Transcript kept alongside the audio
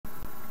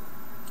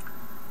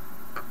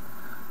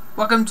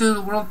Welcome to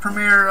the world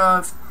premiere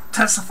of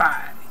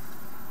Testify.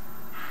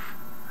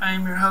 I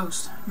am your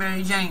host,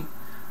 Mary Jane,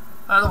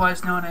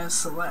 otherwise known as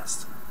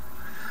Celeste.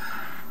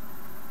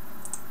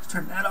 Let's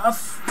turn that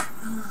off.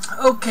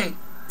 Okay.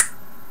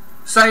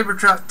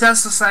 Cybertruck,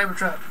 Tesla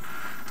Cybertruck.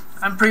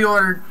 I'm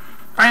pre-ordered.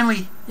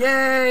 Finally.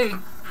 Yay!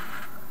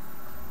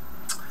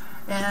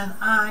 And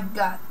I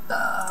got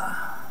the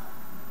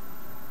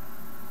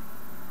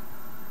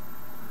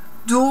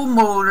dual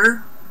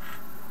motor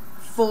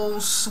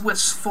full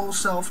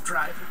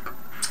self-driving.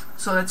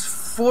 So that's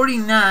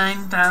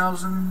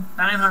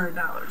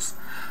 $49,900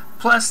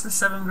 plus the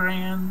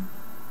 $7,000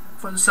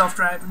 for the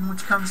self-driving,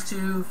 which comes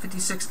to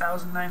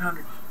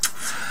 $56,900.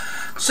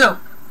 So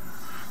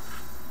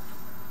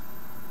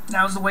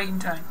now's the waiting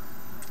time.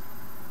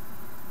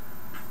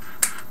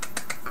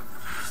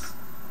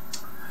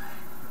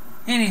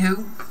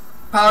 Anywho,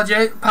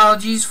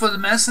 apologies for the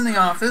mess in the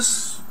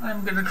office.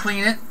 I'm gonna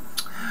clean it.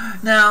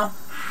 Now,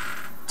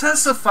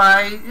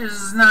 Testify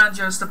is not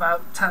just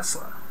about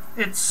Tesla.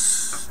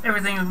 It's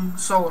everything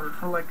solar,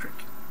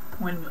 electric,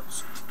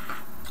 windmills,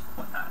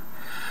 whatnot.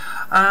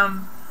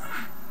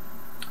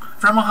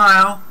 From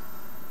Ohio.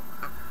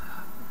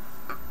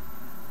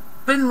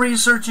 Been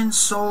researching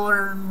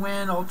solar and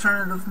wind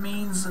alternative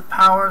means to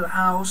power the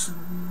house and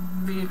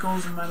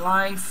vehicles in my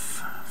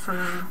life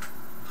for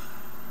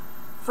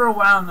a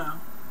while now.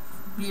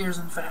 Years,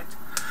 in fact.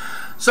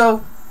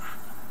 So,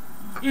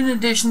 in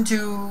addition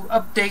to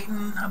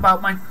updating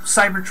about my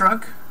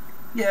Cybertruck,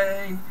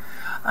 yay,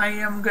 I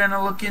am going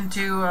to look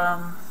into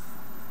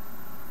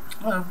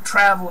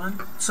traveling.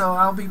 So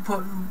I'll be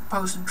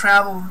posting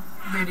travel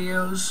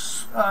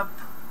videos up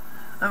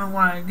when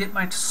I get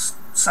my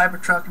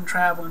Cybertruck and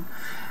traveling.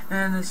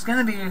 And it's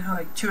going to be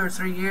like 2 or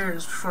 3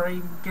 years before I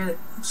even get it.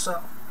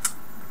 So,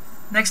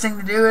 next thing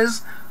to do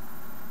is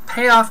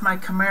pay off my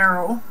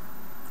Camaro.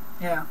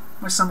 Yeah,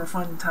 my summer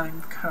fun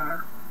time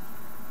car.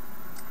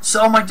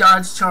 Sell my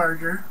Dodge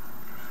Charger.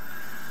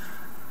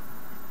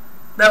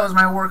 That was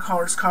my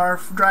workhorse car.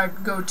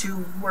 Go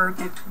to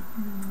work. It's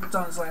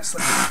on its last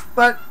leg.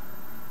 But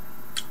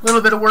a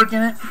little bit of work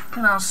in it,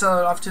 and I'll sell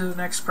it off to the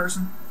next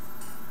person.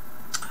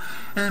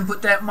 And then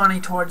put that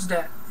money towards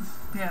that.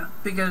 Yeah,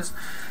 because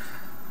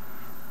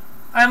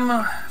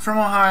I'm from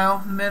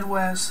Ohio,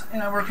 Midwest,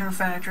 and I work in a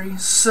factory,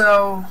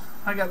 so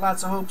I got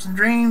lots of hopes and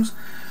dreams.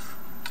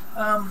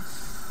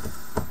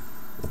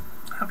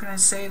 How can I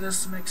say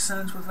this to make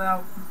sense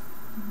without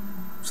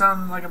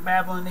sounding like a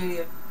babbling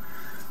idiot?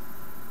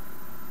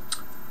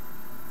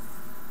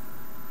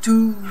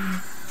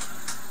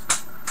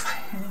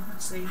 Let's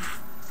see.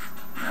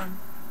 I'm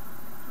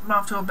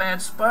off to a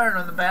bad start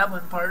on the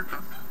babbling part.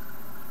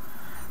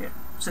 Here,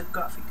 sip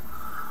coffee.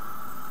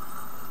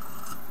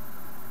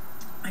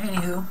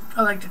 Anywho,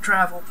 I like to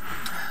travel.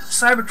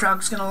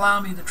 Cybertruck's going to allow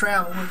me to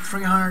travel with a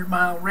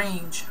 300-mile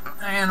range,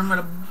 and I'm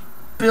going to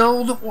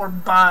build or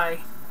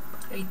buy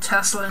a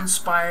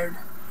Tesla-inspired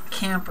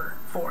camper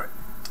for it.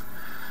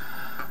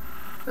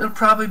 It'll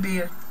probably be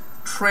a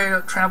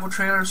travel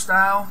trailer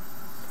style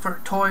for a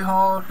toy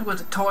haul,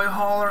 with a toy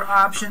hauler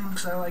option,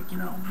 because I like,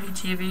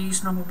 ATVs,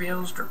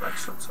 snowmobiles, dirt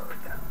bikes, stuff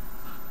like that.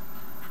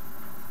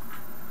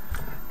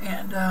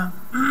 And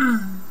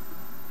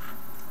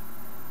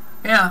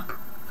yeah,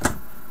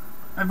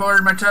 I've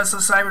ordered my Tesla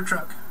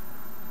Cybertruck.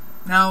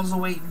 Now's the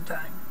waiting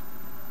time.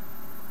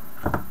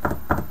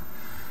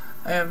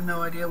 I have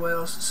no idea what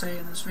else to say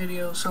in this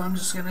video, so I'm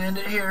just going to end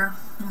it here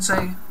and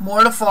say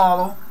more to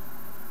follow.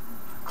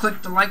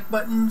 Click the like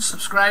button,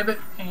 subscribe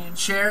it, and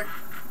share it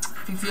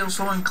if you feel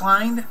so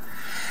inclined.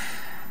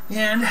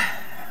 And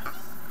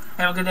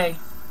have a good day.